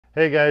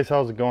Hey guys,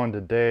 how's it going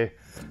today?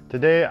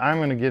 Today I'm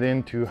going to get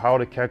into how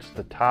to catch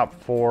the top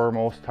 4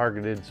 most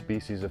targeted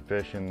species of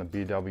fish in the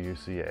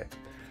BWCA.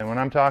 And when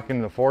I'm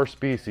talking the 4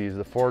 species,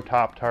 the 4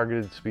 top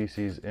targeted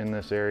species in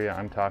this area,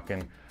 I'm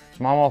talking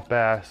smallmouth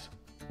bass,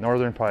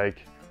 northern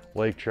pike,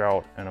 lake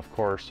trout, and of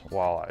course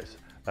walleyes.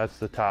 That's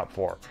the top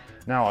 4.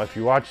 Now if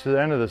you watch to the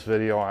end of this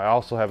video, I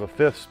also have a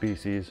 5th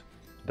species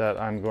that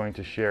I'm going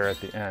to share at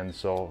the end,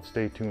 so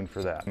stay tuned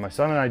for that. My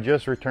son and I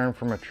just returned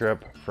from a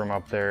trip from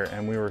up there,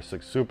 and we were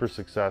super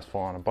successful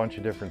on a bunch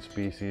of different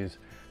species,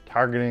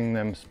 targeting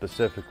them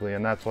specifically,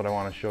 and that's what I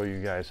want to show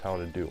you guys how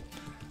to do.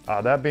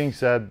 That being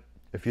said,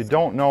 if you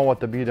don't know what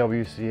the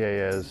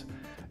BWCA is,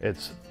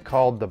 it's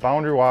called the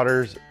Boundary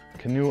Waters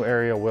Canoe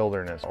Area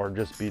Wilderness, or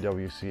just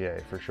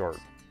BWCA for short.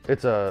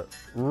 It's a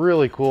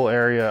really cool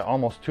area,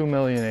 almost 2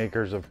 million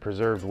acres of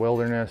preserved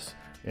wilderness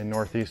in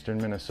northeastern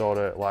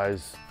Minnesota. It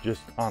lies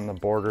just on the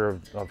border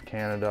of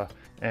Canada,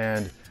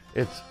 and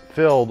it's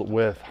filled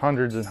with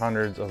hundreds and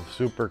hundreds of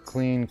super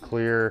clean,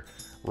 clear,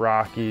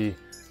 rocky,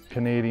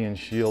 Canadian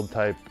Shield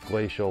type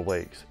glacial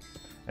lakes.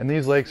 And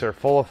these lakes are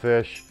full of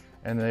fish,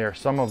 and they are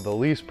some of the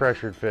least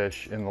pressured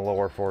fish in the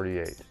lower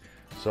 48.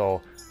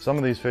 So some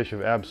of these fish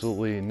have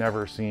absolutely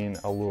never seen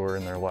a lure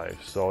in their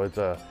life. So it's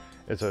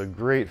a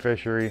great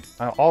fishery.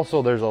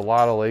 Also, there's a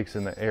lot of lakes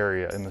in the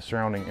area, in the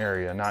surrounding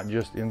area, not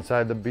just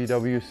inside the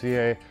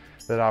BWCA,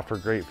 that offer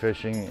great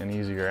fishing and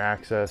easier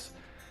access.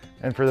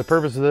 And for the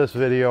purpose of this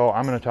video,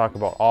 I'm going to talk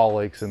about all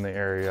lakes in the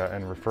area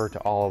and refer to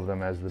all of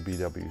them as the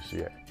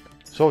BWCA.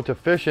 So to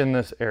fish in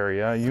this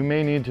area, you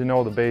may need to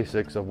know the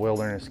basics of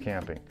wilderness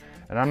camping.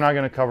 And I'm not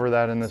going to cover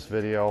that in this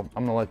video.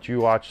 I'm going to let you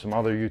watch some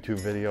other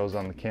YouTube videos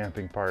on the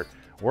camping part.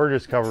 We're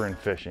just covering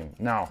fishing.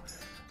 Now,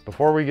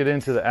 before we get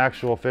into the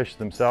actual fish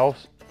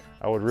themselves,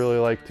 I would really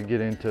like to get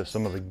into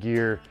some of the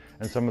gear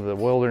and some of the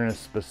wilderness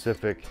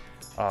specific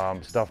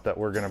stuff that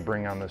we're going to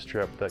bring on this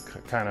trip that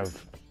kind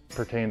of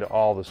pertain to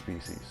all the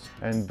species.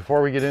 And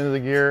before we get into the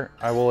gear,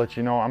 I will let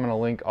you know I'm going to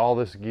link all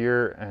this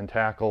gear and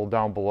tackle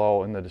down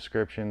below in the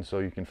description, so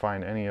you can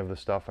find any of the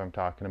stuff I'm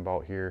talking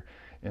about here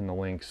in the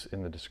links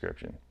in the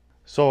description.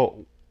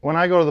 So when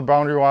I go to the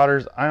Boundary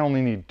Waters, I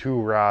only need 2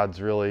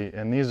 rods really,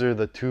 and these are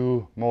the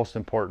 2 most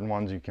important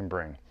ones you can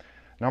bring.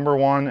 Number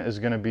 1 is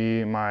going to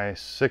be my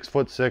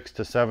 6'6"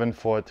 to 7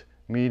 foot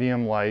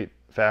medium light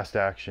fast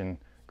action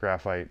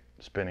graphite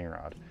spinning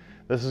rod.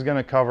 This is going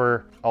to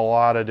cover a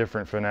lot of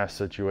different finesse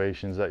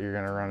situations that you're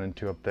going to run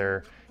into up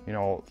there. You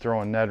know,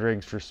 throwing Ned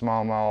rigs for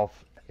smallmouth,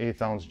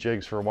 1/8 ounce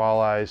jigs for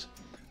walleyes,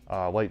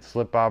 light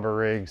slip bobber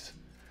rigs.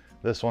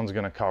 This one's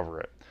going to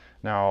cover it.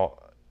 Now,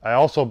 I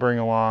also bring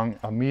along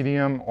a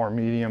medium or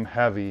medium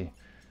heavy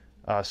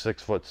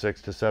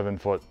 6'6" to 7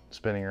 foot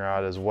spinning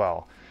rod as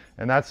well.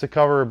 And that's to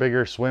cover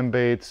bigger swim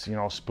baits, you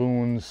know,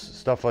 spoons,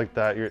 stuff like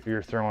that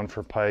you're throwing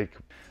for pike.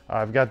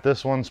 I've got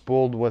this one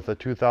spooled with a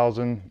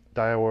 2000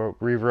 Daiwa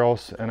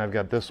Revros, and I've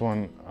got this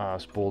one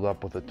spooled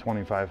up with a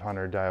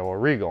 2500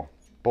 Daiwa Regal.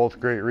 Both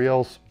great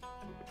reels.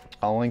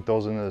 I'll link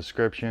those in the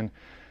description.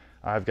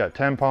 I've got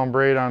 10-pound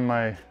braid on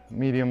my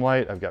medium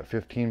light. I've got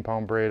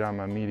 15-pound braid on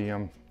my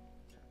medium,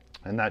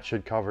 and that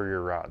should cover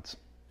your rods.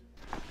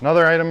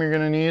 Another item you're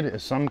going to need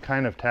is some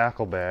kind of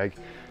tackle bag,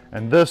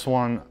 and this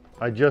one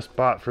I just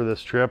bought for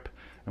this trip,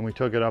 and we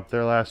took it up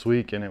there last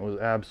week, and it was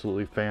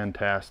absolutely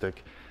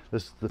fantastic.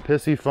 This is the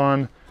Pissy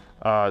Fun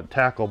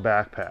tackle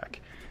backpack,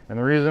 and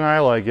the reason I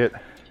like it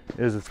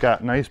is it's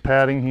got nice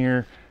padding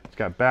here, it's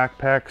got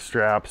backpack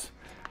straps,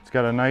 it's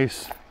got a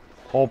nice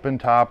open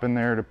top in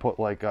there to put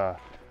like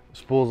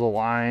spools of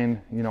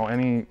line, you know,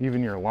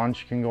 even your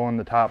lunch can go in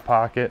the top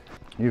pocket.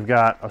 You've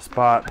got a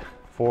spot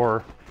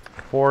for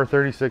 4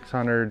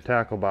 3600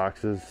 tackle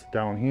boxes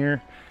down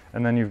here,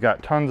 and then you've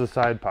got tons of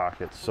side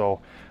pockets. So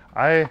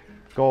I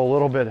go a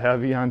little bit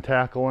heavy on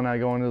tackle when I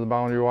go into the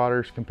Boundary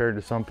Waters compared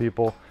to some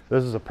people.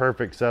 This is a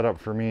perfect setup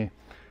for me.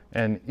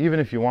 And even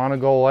if you want to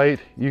go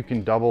light, you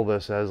can double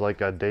this as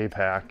like a day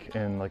pack,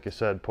 and like I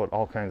said, put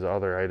all kinds of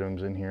other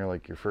items in here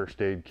like your first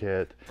aid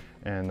kit,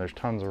 and there's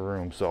tons of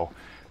room. So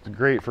it's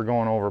great for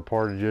going over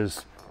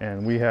portages,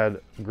 and we had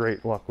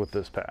great luck with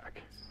this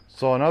pack.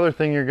 So another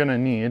thing you're going to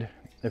need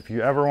if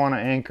you ever want to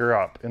anchor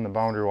up in the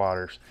Boundary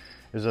Waters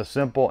is a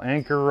simple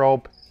anchor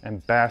rope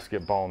and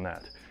basketball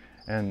net.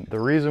 And the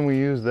reason we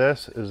use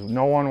this is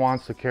no one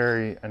wants to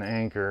carry an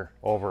anchor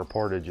over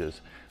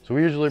portages. So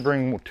we usually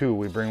bring 2.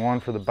 We bring one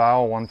for the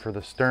bow, one for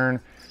the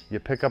stern. You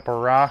pick up a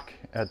rock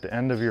at the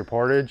end of your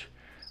portage,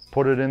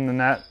 put it in the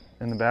net,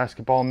 in the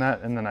basketball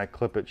net, and then I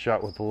clip it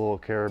shut with a little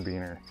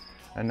carabiner.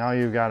 And now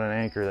you've got an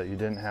anchor that you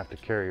didn't have to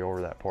carry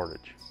over that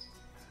portage.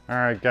 All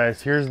right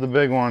guys, here's the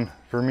big one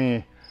for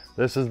me.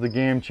 This is the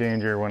game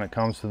changer when it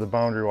comes to the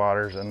Boundary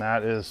Waters, and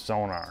that is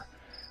sonar.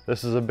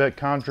 This is a bit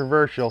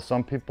controversial.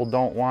 Some people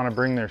don't want to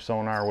bring their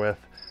sonar with.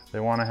 They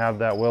want to have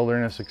that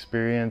wilderness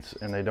experience,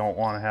 and they don't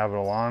want to have it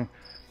along.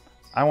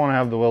 I want to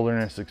have the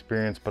wilderness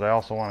experience, but I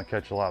also want to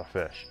catch a lot of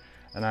fish.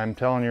 And I'm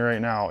telling you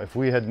right now, if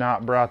we had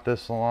not brought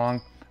this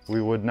along,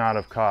 we would not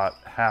have caught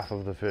half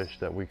of the fish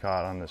that we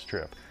caught on this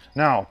trip.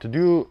 Now, to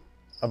do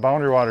a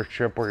boundary water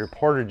trip where you're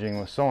portaging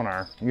with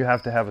sonar, you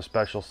have to have a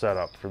special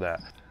setup for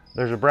that.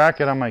 There's a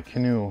bracket on my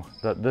Canoe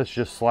that this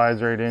just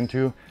slides right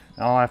into,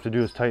 and all I have to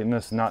do is tighten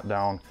this nut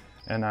down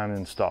and I'm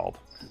installed.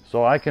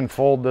 So I can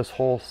fold this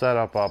whole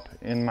setup up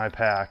in my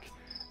pack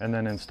and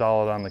then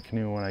install it on the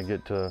Canoe when I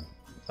get to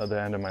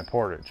the end of my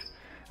portage.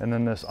 And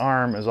then this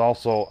arm is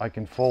also, I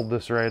can fold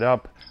this right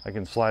up, I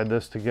can slide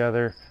this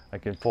together, I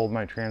can fold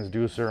my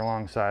transducer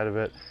alongside of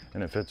it,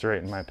 and it fits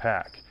right in my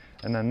pack.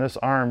 And then this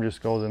arm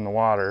just goes in the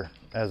water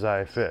as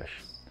I fish.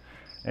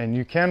 And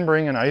you can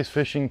bring an ice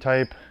fishing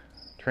type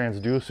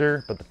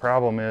transducer, but the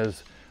problem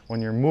is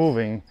when you're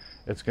moving,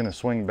 it's going to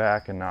swing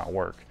back and not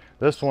work.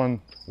 This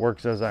one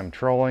works as I'm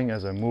trolling,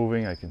 as I'm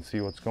moving, I can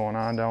see what's going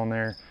on down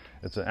there.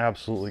 It's an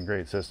absolutely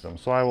great system.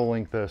 So I will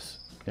link this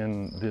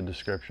in the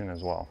description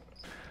as well.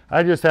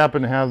 I just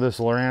happen to have this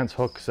Lowrance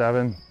Hook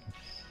 7,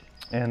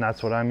 and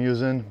that's what I'm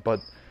using, but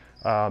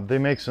they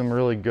make some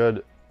really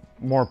good,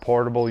 more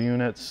portable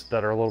units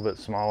that are a little bit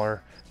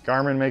smaller.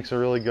 Garmin makes a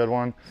really good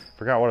one.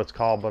 Forgot what it's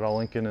called, but I'll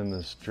link it in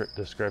the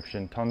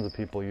description. Tons of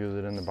people use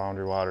it in the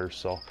boundary waters.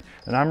 So,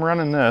 and I'm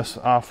running this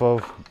off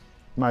of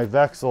my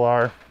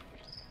Vexilar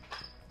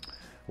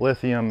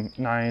lithium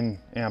 9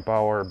 amp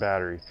hour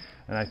battery.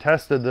 And I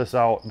tested this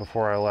out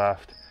before I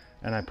left,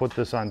 and I put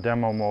this on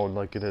demo mode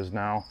like it is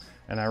now,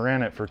 and I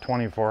ran it for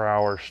 24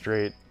 hours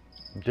straight,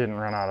 didn't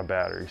run out of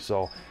battery.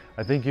 So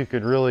I think you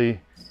could really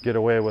get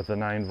away with a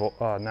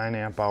 9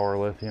 amp hour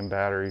lithium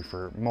battery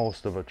for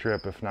most of a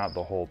trip, if not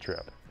the whole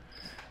trip.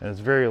 And it's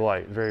very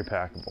light, very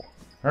packable.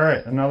 All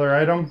right, another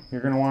item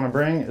you're gonna wanna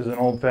bring is an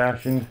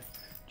old-fashioned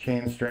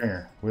chain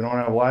stringer. We don't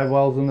have live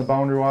wells in the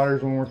boundary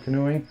waters when we're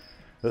canoeing.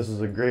 This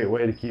is a great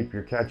way to keep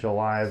your catch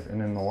alive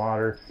and in the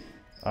water.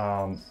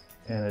 And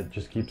it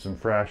just keeps them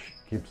fresh,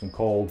 keeps them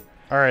cold.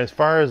 All right, as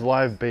far as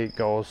live bait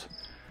goes,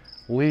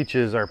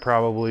 leeches are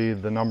probably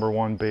the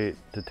 #1 bait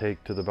to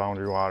take to the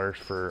boundary waters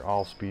for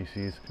all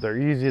species. They're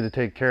easy to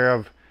take care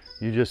of.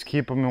 You just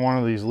keep them in one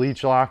of these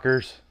leech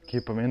lockers,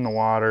 keep them in the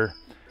water,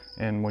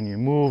 and when you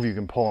move, you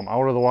can pull them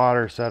out of the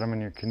water, set them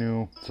in your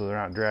canoe so they're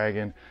not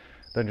dragging,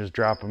 then just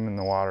drop them in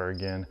the water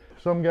again.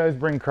 Some guys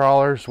bring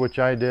crawlers, which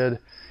I did,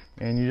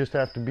 and you just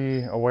have to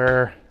be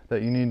aware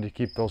that you need to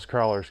keep those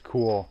crawlers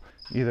cool.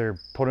 Either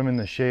put them in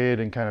the shade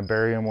and kind of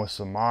bury them with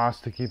some moss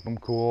to keep them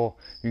cool.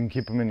 You can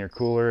keep them in your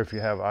cooler if you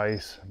have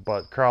ice,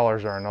 but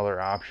crawlers are another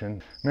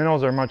option.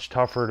 Minnows are much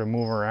tougher to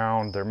move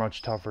around. They're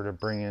much tougher to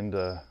bring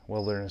into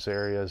wilderness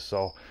areas,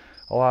 so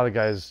a lot of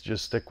guys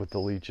just stick with the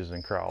leeches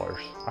and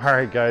crawlers. All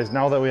right, guys,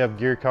 now that we have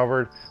gear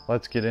covered,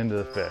 let's get into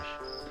the fish.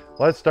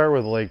 Let's start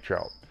with lake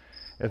trout.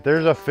 If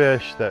there's a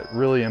fish that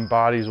really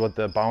embodies what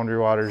the boundary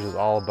waters is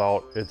all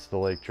about, it's the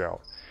lake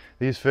trout.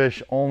 These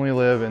fish only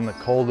live in the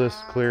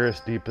coldest,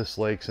 clearest, deepest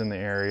lakes in the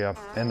area,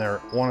 and they're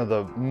one of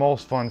the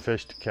most fun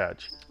fish to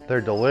catch.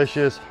 They're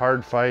delicious,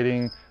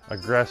 hard-fighting,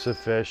 aggressive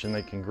fish, and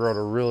they can grow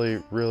to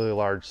really, really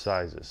large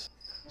sizes.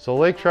 So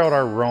lake trout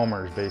are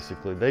roamers,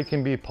 basically. They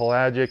can be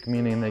pelagic,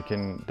 meaning they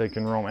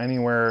can roam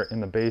anywhere in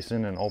the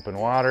basin in open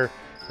water.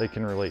 They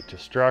can relate to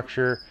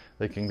structure.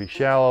 They can be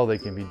shallow, they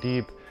can be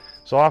deep.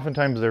 So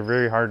oftentimes they're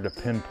very hard to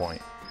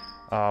pinpoint.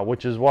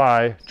 Which is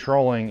why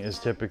trolling is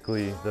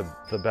typically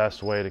the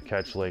best way to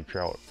catch lake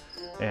trout.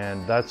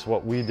 And that's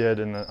what we did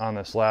on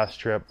this last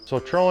trip. So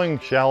trolling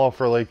shallow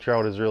for lake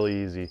trout is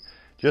really easy.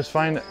 Just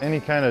find any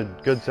kind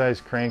of good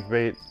sized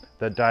crankbait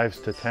that dives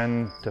to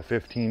 10 to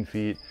 15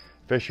 feet.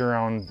 Fish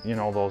around, you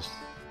know, those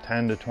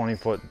 10 to 20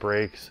 foot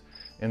breaks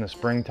in the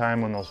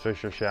springtime when those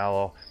fish are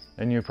shallow.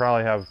 And you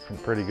probably have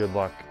pretty good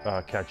luck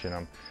catching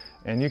them.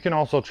 And you can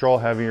also troll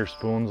heavier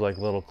spoons like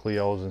little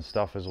Cleos and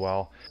stuff as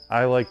well.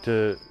 I like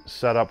to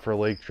set up for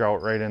lake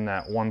trout right in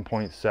that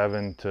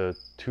 1.7 to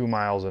 2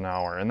 miles an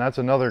hour. And that's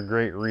another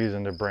great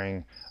reason to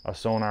bring a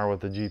sonar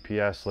with a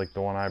GPS like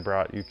the one I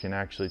brought. You can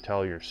actually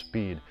tell your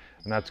speed,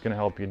 and that's gonna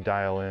help you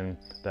dial in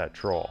that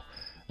troll.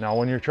 Now,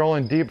 when you're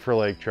trolling deep for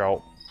lake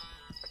trout,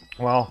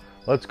 well,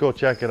 let's go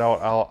check it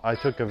out. I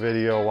took a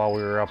video while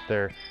we were up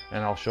there,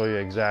 and I'll show you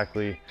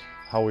exactly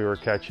how we were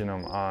catching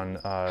them on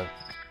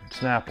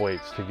snap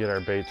weights to get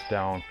our baits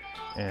down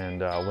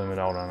and limit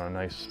out on a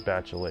nice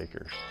batch of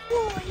lakers.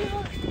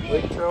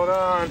 Lake trout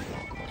on.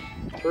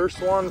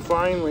 First one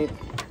finally.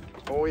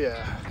 Oh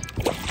yeah.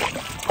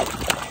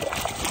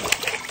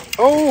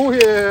 Oh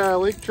yeah,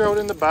 lake trout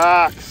in the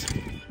box.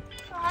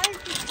 How did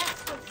you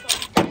catch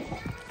this one?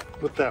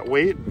 With that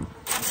weight?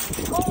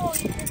 Oh,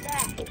 you did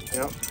that.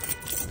 Yep.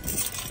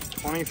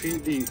 20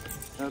 feet deep.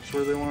 That's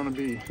where they want to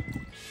be.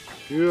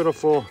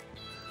 Beautiful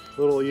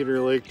little eater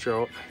lake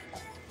trout.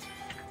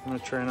 I'm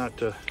gonna try not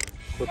to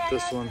flip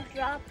this one.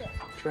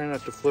 Try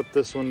not to flip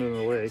this one in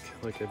the lake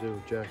like I did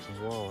with Jackson's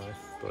walleye,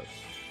 but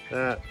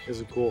that is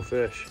a cool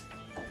fish.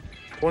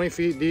 20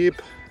 feet deep.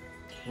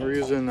 We're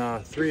using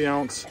 3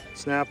 ounce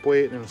snap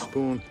weight and a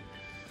spoon.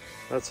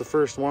 That's the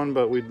first one,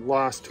 but we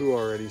lost 2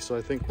 already, so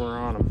I think we're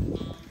on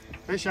them.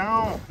 Fish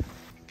on.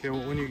 Okay,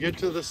 well, when you get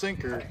to the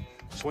sinker,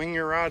 swing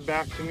your rod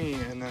back to me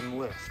and then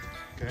lift,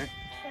 okay?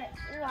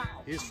 Wow.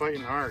 He's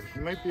fighting hard.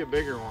 He might be a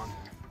bigger one.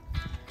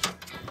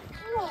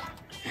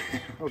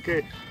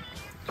 Okay,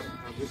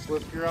 I'll just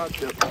lift your rod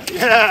tip.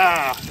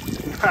 Yeah!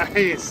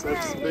 Nice!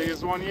 That's the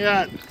biggest one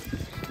yet.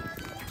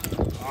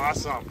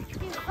 Awesome.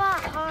 You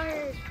fought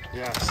hard.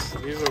 Yes,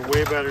 these are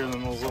way better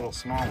than those little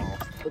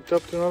smallmouth. Hooked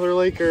up to another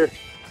laker.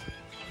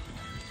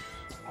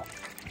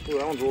 Ooh,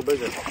 that one's a little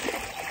bigger.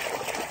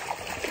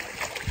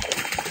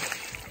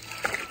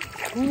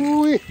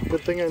 Ooh,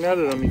 good thing I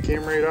netted him. He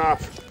came right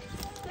off.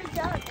 Good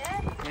job,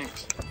 Dad.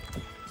 Thanks.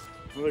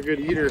 Another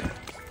good eater.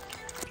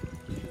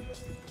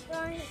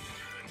 Sorry.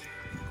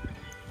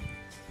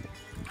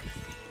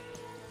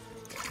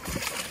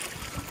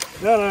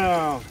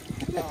 No.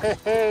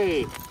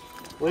 Hey,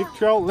 lake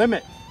trout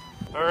limit.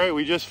 All right,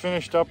 we just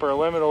finished up our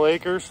limit of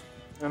lakers,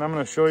 and I'm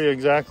going to show you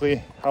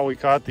exactly how we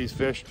caught these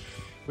fish.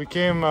 We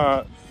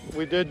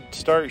did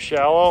start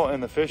shallow,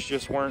 and the fish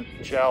just weren't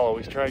shallow.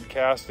 We tried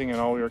casting, and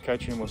all we were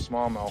catching was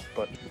smallmouth.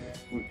 But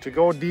to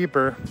go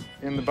deeper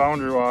in the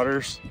boundary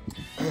waters,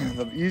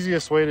 the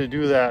easiest way to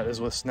do that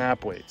is with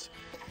snap weights.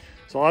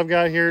 So all I've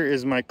got here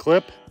is my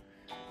clip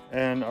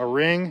and a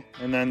ring,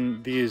 and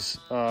then these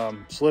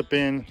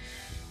slip-in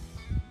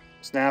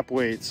snap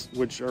weights,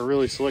 which are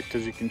really slick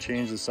because you can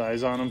change the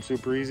size on them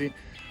super easy.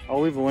 I'll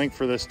leave a link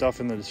for this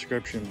stuff in the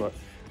description, but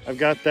I've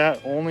got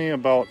that only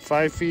about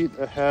 5 feet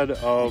ahead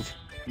of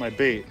my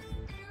bait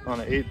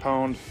on an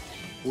 8-pound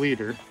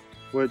leader,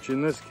 which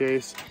in this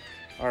case,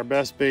 our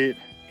best bait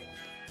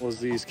was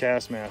these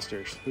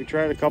Castmasters. We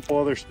tried a couple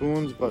other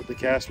spoons, but the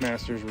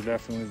Castmasters were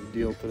definitely the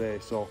deal today.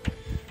 So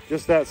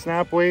just that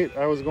snap weight,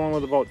 I was going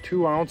with about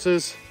 2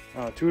 ounces,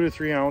 2 to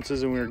 3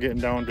 ounces, and we were getting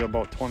down to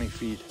about 20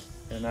 feet.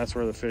 And that's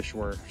where the fish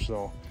were.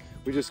 So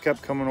we just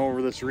kept coming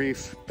over this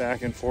reef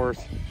back and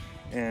forth,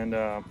 and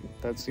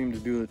that seemed to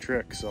do the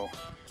trick. So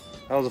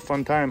that was a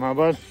fun time, huh,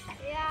 bud?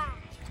 Yeah.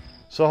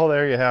 So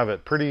there you have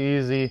it. Pretty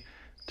easy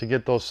to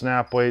get those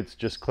snap weights.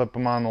 Just clip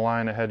them on the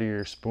line ahead of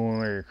your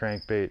spoon or your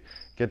crankbait.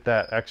 Get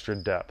that extra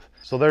depth.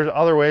 So there's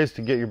other ways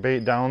to get your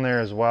bait down there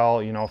as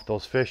well. You know, if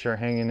those fish are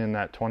hanging in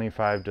that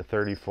 25 to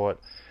 30 foot,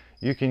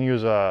 you can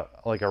use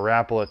like a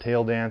Rapala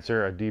tail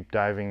dancer, a deep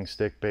diving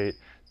stick bait,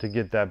 to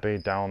get that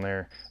bait down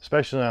there,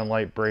 especially on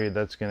light braid.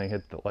 That's going to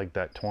hit like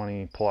that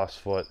 20 plus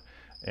foot,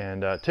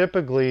 and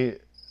typically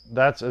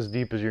that's as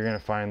deep as you're going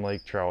to find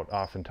lake trout.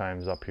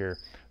 Oftentimes up here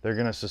they're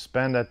going to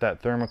suspend at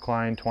that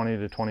thermocline 20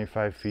 to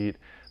 25 feet.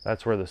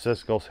 That's where the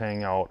ciscles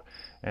hang out,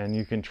 and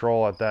you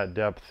control at that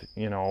depth,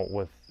 you know,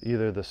 with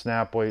either the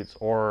snap weights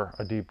or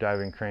a deep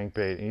diving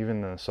crankbait,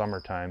 even in the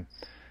summertime,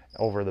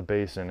 over the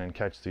basin, and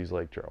catch these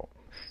lake trout.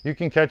 You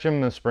can catch them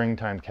in the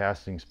springtime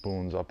casting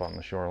spoons up on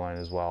the shoreline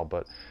as well,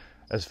 but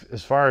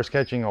as far as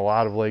catching a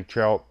lot of lake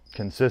trout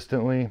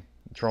consistently,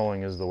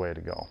 trolling is the way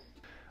to go. All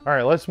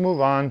right, let's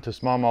move on to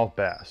smallmouth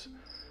bass.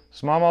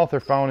 Smallmouth are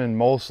found in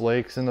most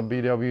lakes in the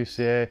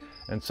BWCA,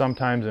 and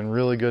sometimes in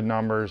really good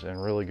numbers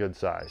and really good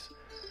size.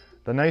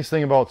 The nice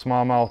thing about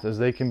smallmouth is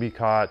they can be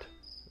caught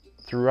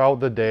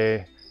throughout the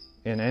day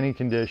in any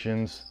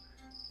conditions,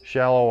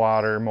 shallow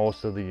water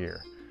most of the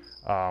year.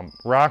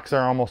 Rocks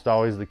are almost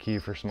always the key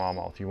for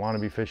smallmouth. You want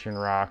to be fishing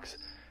rocks,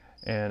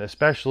 and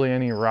especially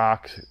any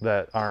rocks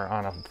that are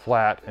on a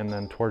flat and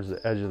then towards the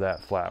edge of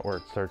that flat where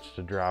it starts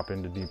to drop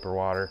into deeper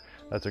water.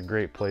 That's a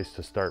great place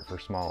to start for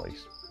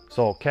smallies.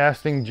 So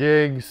casting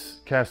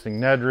jigs,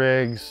 casting Ned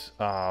rigs,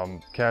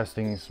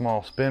 casting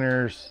small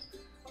spinners,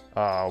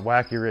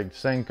 wacky rigged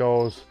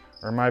Senkos,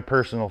 or my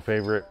personal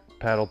favorite,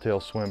 paddle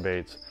tail swim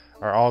baits,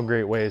 are all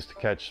great ways to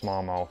catch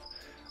smallmouth.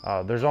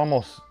 There's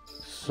almost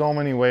so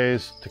many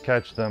ways to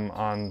catch them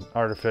on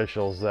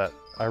artificials that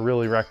I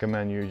really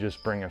recommend you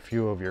just bring a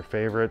few of your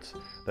favorites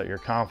that you're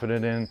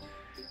confident in.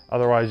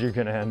 Otherwise, you're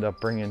going to end up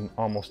bringing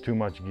almost too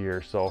much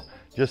gear. So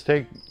just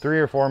take 3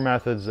 or 4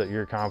 methods that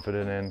you're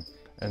confident in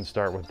and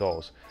start with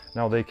those.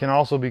 Now, they can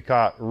also be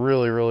caught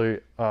really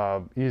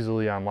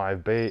easily on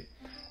live bait.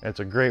 It's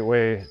a great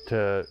way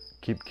to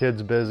keep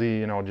kids busy.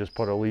 You know, just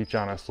put a leech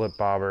on a slip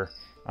bobber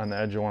on the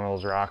edge of one of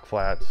those rock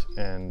flats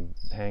and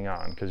hang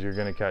on, because you're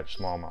going to catch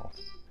smallmouth.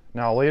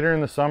 Now, later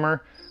in the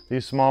summer,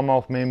 these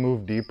smallmouth may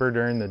move deeper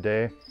during the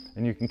day,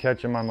 and you can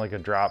catch them on like a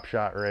drop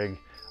shot rig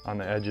on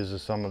the edges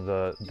of some of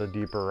the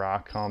deeper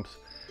rock humps.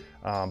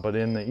 But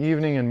in the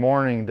evening and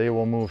morning, they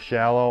will move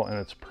shallow, and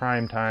it's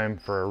prime time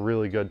for a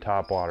really good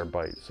topwater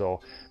bite.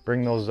 So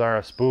bring those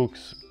Zara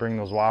spooks, bring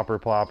those whopper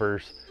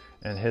ploppers,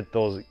 and hit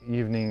those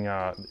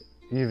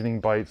evening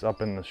bites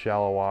up in the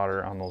shallow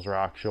water on those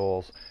rock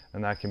shoals,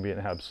 and that can be an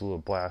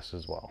absolute blast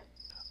as well.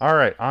 All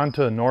right, on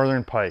to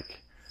northern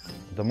pike,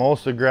 the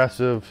most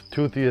aggressive,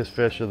 toothiest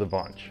fish of the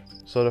bunch.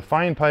 So to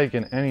find pike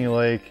in any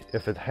lake,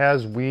 if it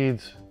has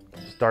weeds,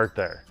 start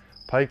there.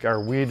 Pike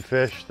are weed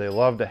fish. They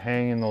love to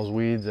hang in those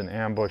weeds and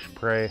ambush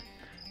prey.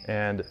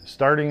 And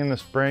starting in the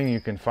spring, you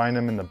can find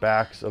them in the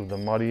backs of the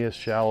muddiest,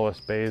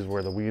 shallowest bays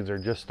where the weeds are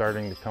just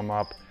starting to come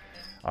up.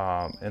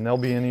 And they'll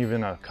be in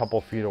even a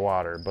couple feet of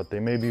water, but they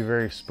may be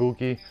very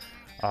spooky.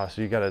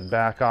 So you got to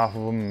back off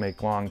of them and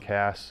make long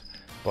casts.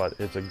 But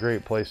it's a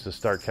great place to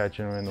start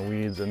catching them in the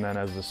weeds. And then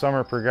as the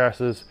summer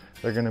progresses,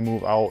 they're going to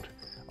move out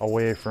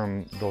away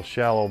from those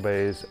shallow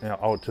bays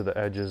out to the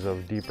edges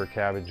of deeper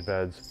cabbage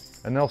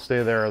beds, and they'll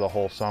stay there the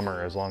whole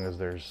summer as long as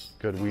there's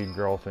good weed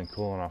growth and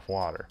cool enough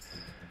water.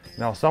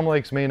 Now some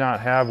lakes may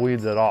not have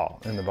weeds at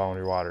all in the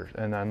boundary waters,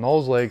 and on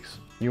those lakes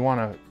you want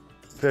to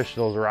fish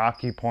those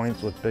rocky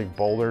points with big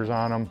boulders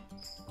on them,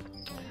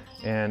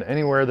 and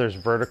anywhere there's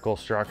vertical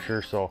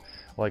structure, so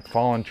like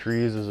fallen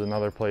trees is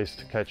another place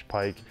to catch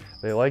pike.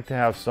 They like to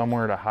have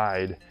somewhere to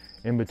hide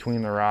in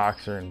between the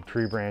rocks or in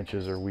tree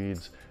branches or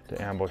weeds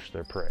to ambush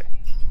their prey.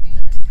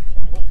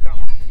 Oh, got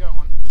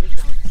one.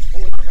 There's one.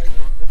 Oh, it's a nice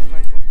one. It's a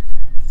nice one.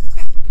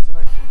 It's a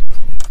nice one.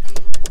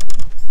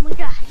 Oh my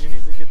gosh. You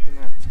need to get the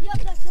net.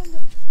 Yep, that's one good.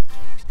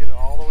 Get it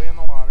all the way in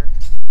the water.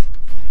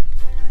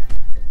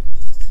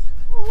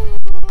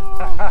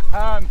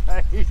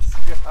 Nice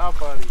job,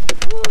 buddy.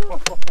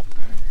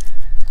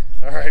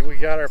 All right, we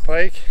got our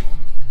pike,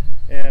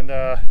 and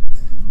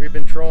we've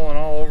been trolling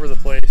all over the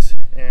place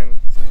and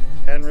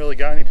hadn't really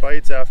got any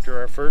bites after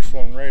our first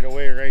one right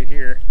away right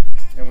here.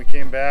 And we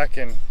came back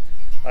and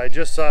I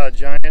just saw a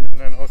giant and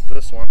then hooked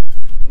this one.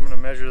 I'm gonna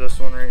measure this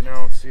one right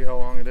now and see how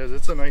long it is.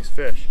 It's a nice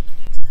fish.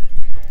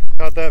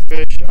 Caught that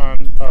fish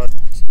on a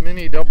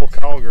mini double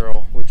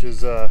cowgirl, which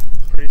is a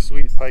pretty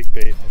sweet pike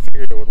bait. I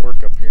figured it would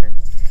work up here.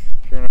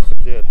 Sure enough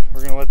it did.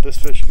 We're gonna let this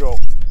fish go.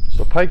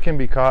 So pike can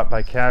be caught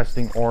by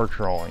casting or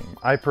trolling.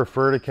 I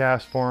prefer to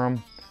cast for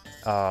them.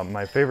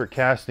 My favorite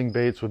casting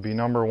baits would be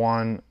number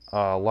one,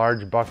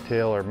 large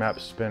bucktail or mep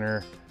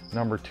spinner.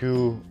 Number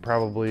two,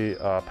 probably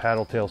a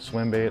paddle tail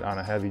swim bait on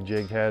a heavy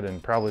jig head,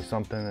 and probably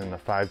something in the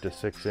 5 to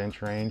 6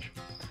 inch range.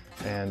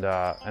 And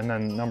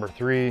then number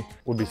three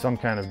would be some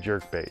kind of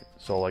jerk bait.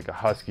 So like a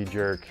husky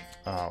jerk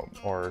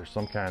or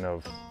some kind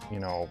of,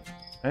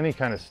 any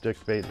kind of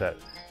stick bait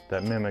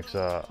that mimics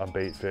a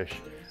bait fish.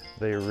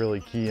 They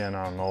really key in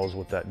on those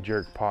with that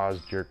jerk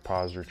pause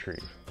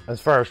retrieve. As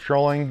far as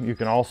trolling, you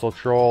can also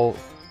troll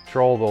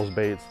those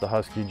baits, the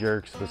husky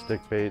jerks, the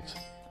stick baits,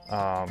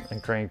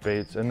 and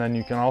crankbaits, and then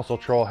you can also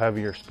troll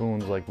heavier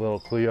spoons like little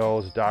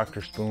Cleos,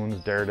 Dr.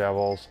 Spoons,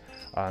 Daredevils,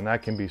 and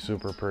that can be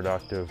super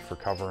productive for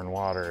covering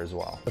water as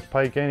well. With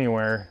pike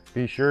anywhere,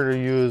 be sure to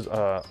use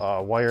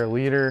a wire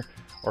leader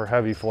or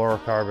heavy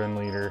fluorocarbon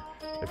leader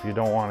if you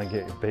don't want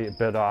to get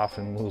bit off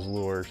and lose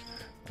lures,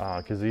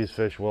 because these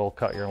fish will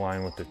cut your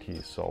line with their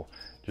teeth. So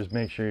just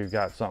make sure you've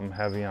got something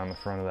heavy on the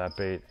front of that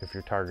bait if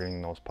you're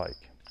targeting those pike.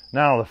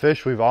 Now the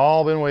fish we've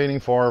all been waiting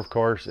for, of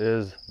course,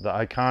 is the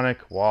iconic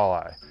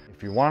walleye.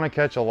 If you want to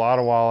catch a lot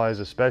of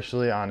walleyes,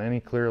 especially on any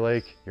clear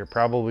lake, you're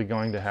probably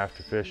going to have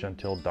to fish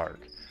until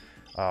dark.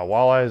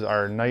 Walleyes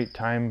are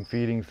nighttime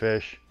feeding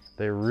fish.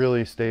 They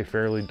really stay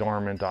fairly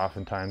dormant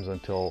oftentimes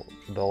until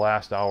the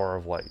last hour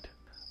of light.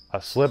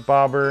 A slip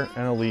bobber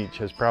and a leech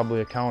has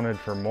probably accounted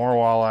for more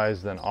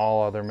walleyes than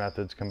all other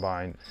methods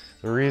combined.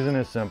 The reason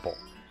is simple.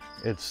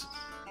 It's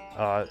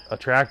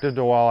attractive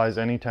to walleyes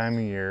any time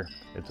of year.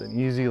 It's an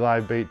easy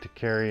live bait to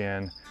carry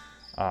in.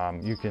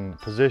 You can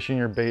position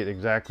your bait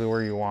exactly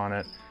where you want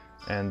it.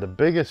 And the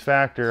biggest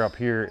factor up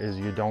here is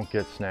you don't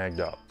get snagged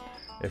up.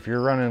 If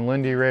you're running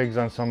Lindy rigs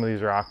on some of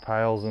these rock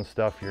piles and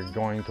stuff, you're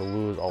going to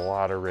lose a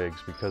lot of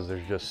rigs because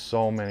there's just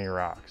so many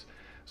rocks.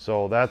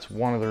 So that's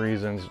one of the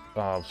reasons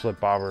slip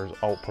bobbers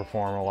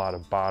outperform a lot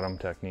of bottom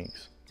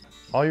techniques.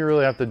 All you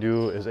really have to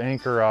do is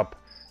anchor up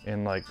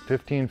in like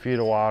 15 feet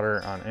of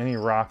water on any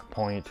rock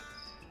point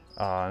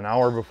an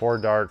hour before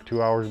dark,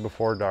 2 hours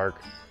before dark,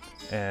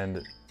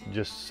 and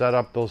just set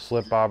up those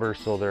slip bobbers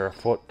so they're 1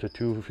 foot to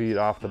 2 feet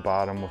off the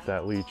bottom with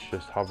that leech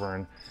just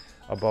hovering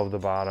above the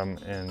bottom,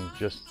 and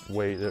just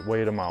wait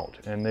them out.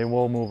 And they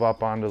will move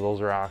up onto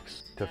those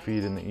rocks to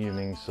feed in the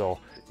evening. So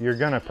you're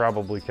gonna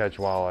probably catch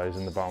walleyes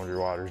in the boundary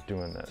waters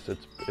doing this.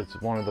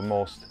 It's one of the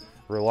most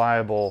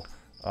reliable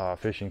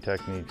fishing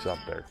techniques up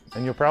there.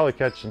 And you'll probably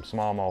catch some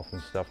smallmouth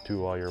and stuff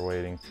too while you're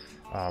waiting,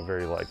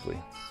 very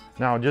likely.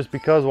 Now, just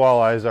because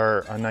walleyes are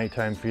a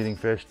nighttime feeding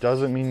fish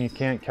doesn't mean you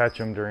can't catch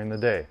them during the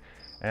day.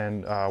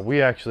 And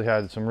we actually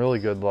had some really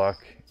good luck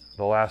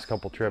the last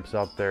couple trips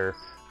up there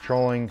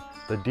trolling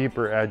the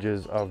deeper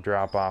edges of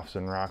drop-offs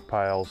and rock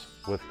piles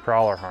with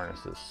crawler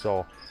harnesses.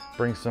 So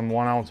bring some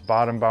 1 ounce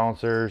bottom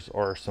bouncers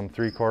or some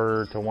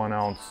 3/4 to 1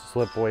 ounce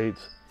slip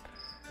weights,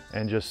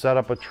 and just set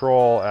up a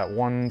troll at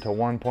 1 to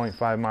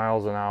 1.5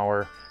 miles an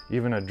hour,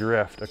 even a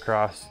drift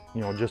across,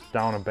 just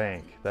down a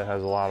bank that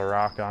has a lot of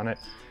rock on it,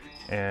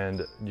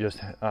 and just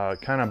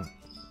kind of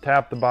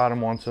tap the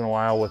bottom once in a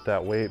while with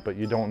that weight, but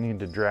you don't need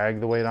to drag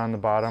the weight on the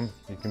bottom.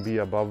 You can be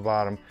above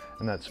bottom,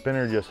 and that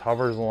spinner just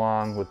hovers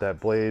along with that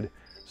blade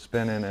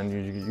spinning, and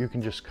you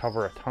can just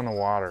cover a ton of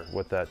water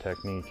with that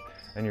technique,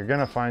 and you're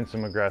gonna find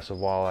some aggressive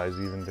walleyes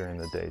even during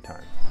the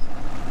daytime.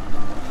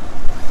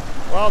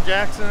 Well,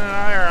 Jackson and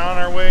I are on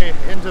our way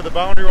into the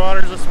boundary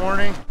waters this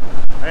morning,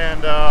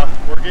 and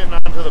we're getting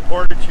onto the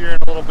portage here in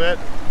a little bit.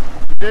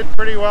 We did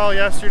pretty well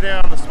yesterday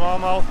on the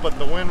smallmouth, but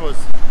the wind was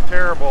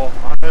terrible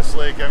on this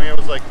lake. I mean, it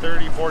was like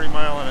 30-40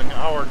 mile an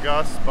hour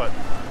gusts, but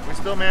we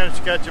still managed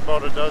to catch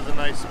about a dozen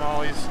nice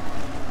smallies,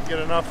 get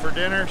enough for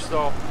dinner.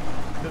 So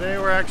today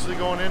we're actually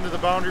going into the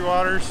boundary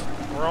waters.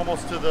 We're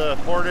almost to the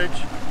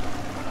portage.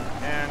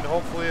 and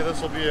hopefully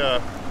this will be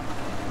a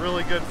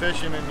really good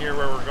fishing in here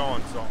where we're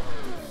going. So,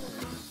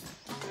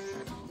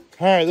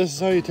 all right, this is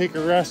how you take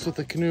a rest with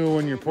the canoe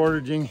when you're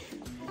portaging.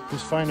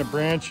 Just find a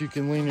branch you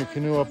can lean your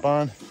canoe up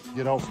on,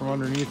 get out from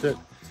underneath it,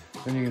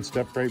 then you can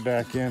step right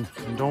back in.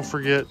 And don't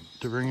forget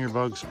to bring your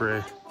bug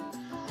spray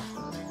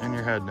and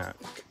your head net.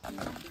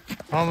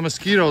 All the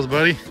mosquitoes,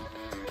 buddy.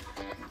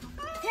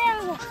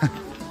 Terrible.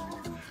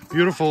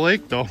 Beautiful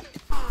lake though.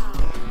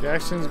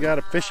 Jackson's got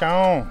a fish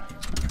on.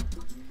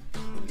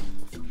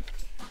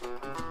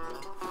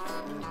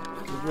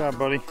 Good job,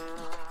 buddy.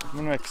 I'm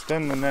gonna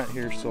extend the net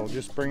here, so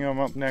just bring them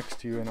up next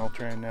to you and I'll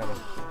try and net them.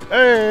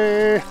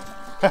 Hey!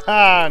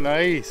 Haha,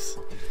 nice.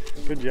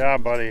 Good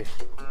job, buddy.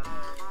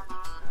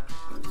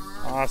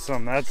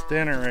 Awesome, that's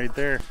dinner right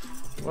there.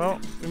 Well,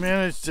 we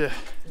managed to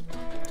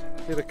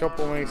get a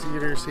couple nice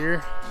eaters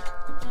here.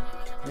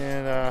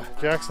 And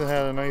Jackson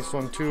had a nice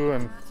one too,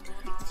 and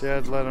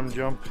Dad let him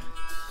jump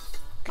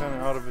kind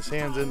of out of his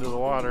hands into the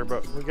water,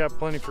 but we got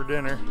plenty for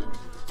dinner.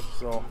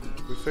 So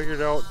we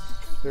figured out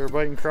they were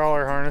biting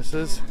crawler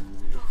harnesses,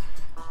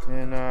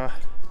 and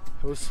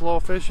it was slow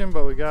fishing,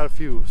 but we got a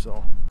few.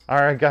 So all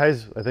right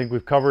guys, I think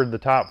we've covered the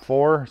top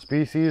 4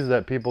 species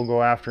that people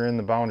go after in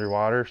the boundary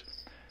waters.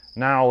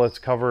 Now let's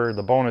cover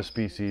the bonus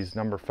species,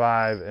 number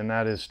 5, and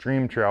that is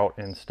stream trout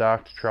in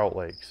stocked trout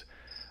lakes.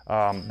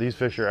 These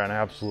fish are an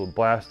absolute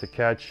blast to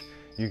catch.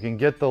 You can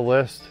get the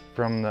list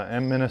from the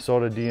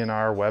Minnesota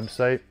DNR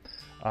website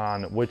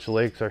on which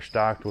lakes are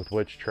stocked with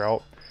which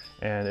trout,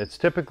 and it's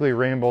typically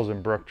rainbows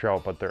and brook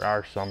trout, but there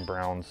are some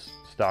browns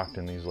stocked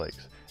in these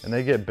lakes, and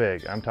they get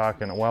big. I'm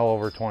talking well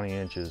over 20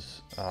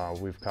 inches.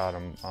 We've caught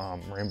them,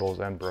 rainbows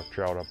and brook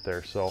trout up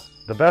there. So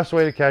the best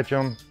way to catch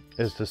them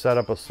is to set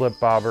up a slip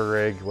bobber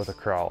rig with a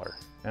crawler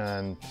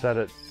and set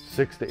it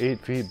 6 to 8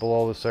 feet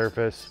below the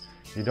surface.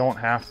 You don't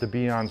have to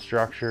be on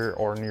structure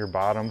or near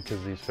bottom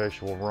because these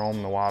fish will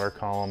roam the water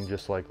column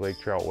just like lake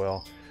trout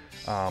will.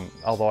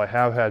 Although I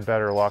have had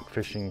better luck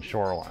fishing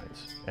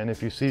shorelines. And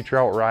if you see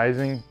trout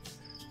rising,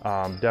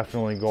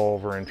 definitely go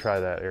over and try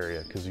that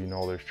area because you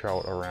know there's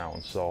trout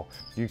around. So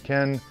you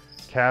can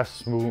cast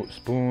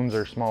spoons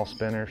or small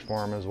spinners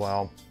for them as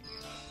well,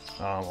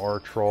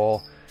 or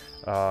troll.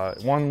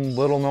 One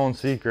little known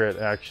secret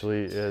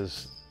actually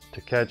is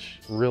to catch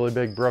really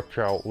big brook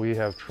trout. We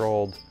have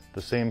trolled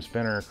the same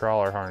spinner or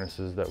crawler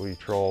harnesses that we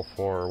troll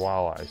for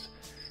walleyes,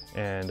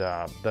 and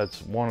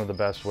that's one of the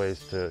best ways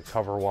to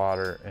cover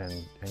water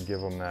and give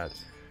them that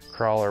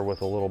crawler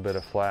with a little bit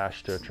of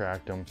flash to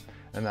attract them,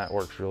 and that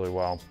works really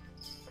well.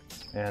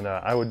 And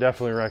I would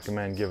definitely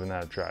recommend giving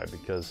that a try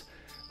because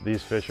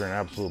these fish are an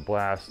absolute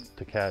blast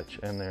to catch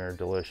and they're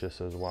delicious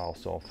as well.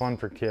 So fun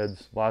for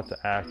kids, lots of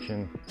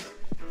action.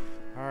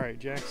 All right,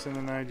 Jackson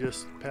and I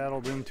just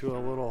paddled into a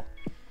little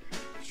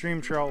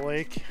stream trout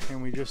lake,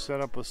 and we just set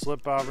up with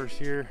slip bobbers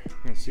here.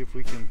 We're gonna see if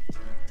we can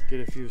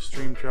get a few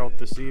stream trout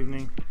this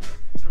evening,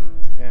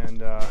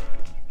 and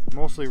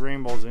mostly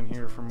rainbows in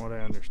here from what I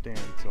understand.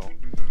 So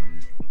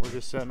we're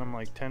just setting them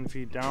like 10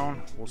 feet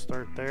down. We'll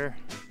start there,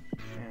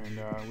 and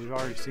we've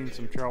already seen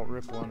some trout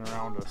rippling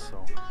around us,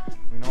 so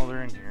we know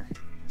they're in here.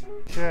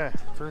 Okay,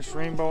 first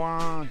rainbow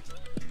on.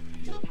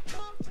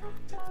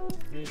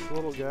 Nice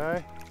little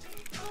guy,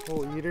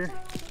 little eater.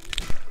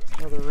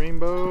 Another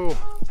rainbow.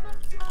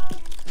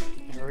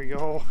 There we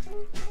go.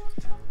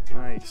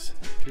 Nice.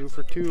 2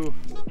 for 2.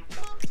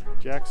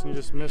 Jackson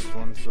just missed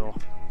one, so.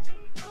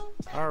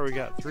 All right, we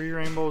got 3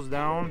 rainbows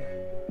down,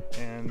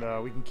 and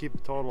we can keep a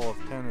total of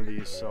 10 of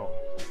these, so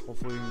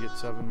hopefully we can get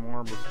 7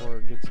 more before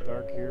it gets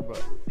dark here,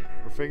 but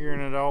we're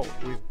figuring it out.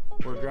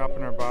 We're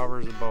dropping our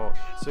bobbers about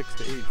 6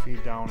 to 8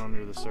 feet down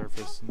under the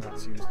surface, and that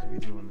seems to be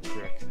doing the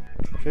trick.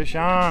 Fish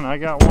on. I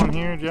got one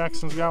here.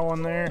 Jackson's got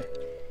one there.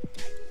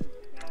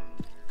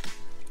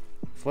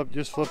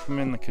 Just flip them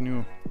in the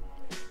canoe.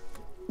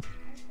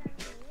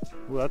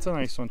 Ooh, that's a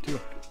nice one too.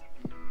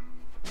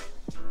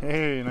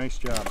 Hey, nice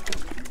job.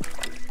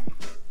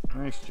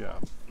 Nice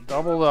job.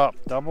 Doubled up,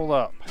 doubled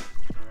up.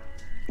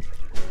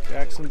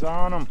 Jackson's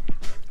on them.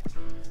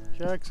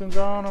 Jackson's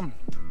on them.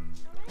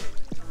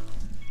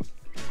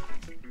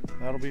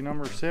 That'll be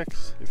number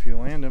 6 if you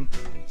land him.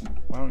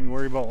 Why don't you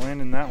worry about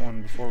landing that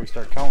one before we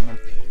start counting them?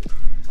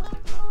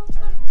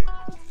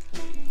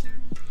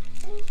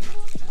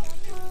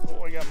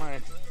 Oh, I got my.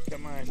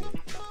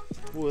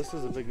 Oh, this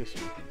is the biggest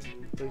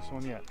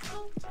one yet.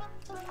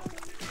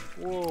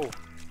 Whoa.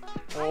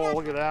 Oh,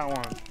 look at that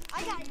one.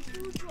 I got a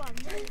huge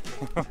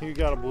one. You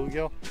got a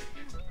bluegill?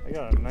 I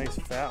got a nice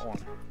fat one.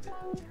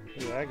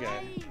 Look at that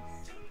guy. Nice. You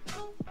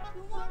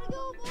wanna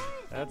go, boys?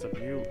 That's a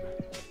beaut.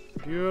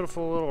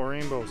 Beautiful little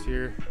rainbows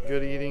here.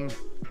 Good eating.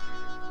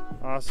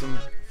 Awesome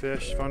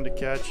fish. Fun to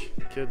catch.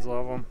 Kids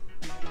love them.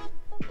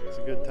 It's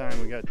a good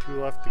time. We got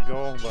 2 left to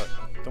go, but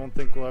don't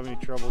think we'll have any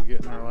trouble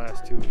getting our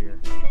last 2 here.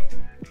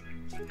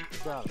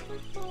 Got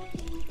him.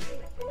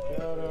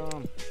 Got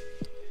him.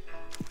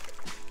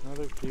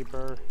 Another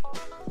keeper.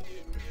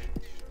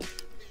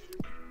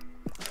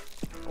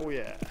 Oh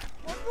yeah.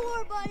 One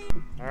more, buddy.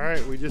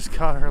 Alright, we just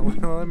got our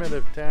limit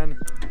of 10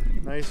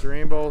 nice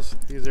rainbows.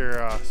 These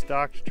are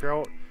stocked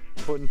trout.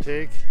 put and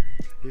take.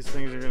 These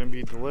things are going to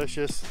be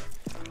delicious.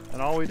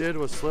 And all we did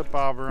was slip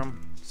bobber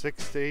them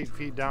 6 to 8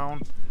 feet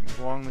down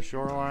along the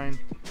shoreline.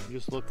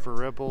 Just look for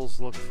ripples,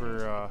 look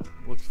for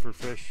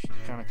fish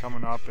kind of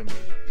coming up and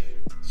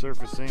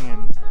surfacing,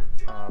 and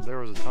there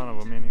was a ton of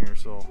them in here,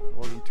 so it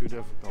wasn't too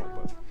difficult,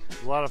 but it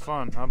was a lot of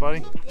fun, huh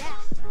buddy? Yeah.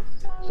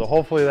 So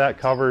hopefully that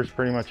covers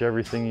pretty much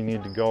everything you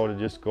need to go to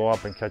just go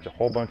up and catch a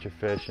whole bunch of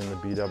fish in the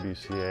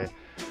BWCA.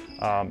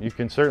 You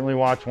can certainly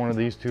watch one of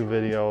these 2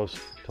 videos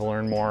to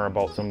learn more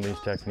about some of these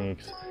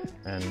techniques,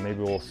 and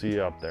maybe we'll see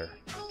you up there.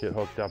 Get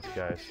hooked up,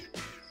 guys.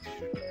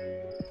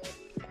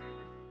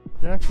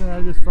 Jackson,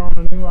 I just found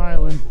a new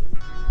island.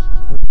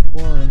 We're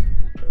exploring.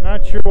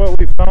 Not sure what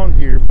we found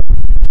here,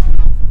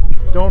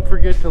 but don't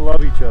forget to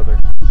love each other.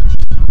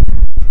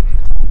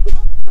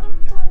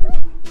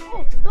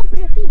 Oh, don't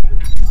forget these.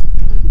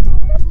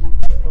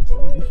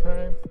 Couple of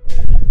times.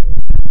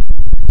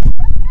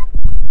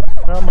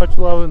 Not much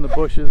love in the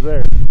bushes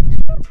there.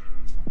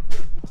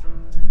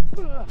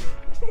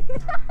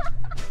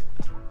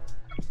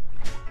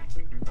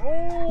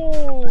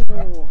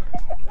 Oh!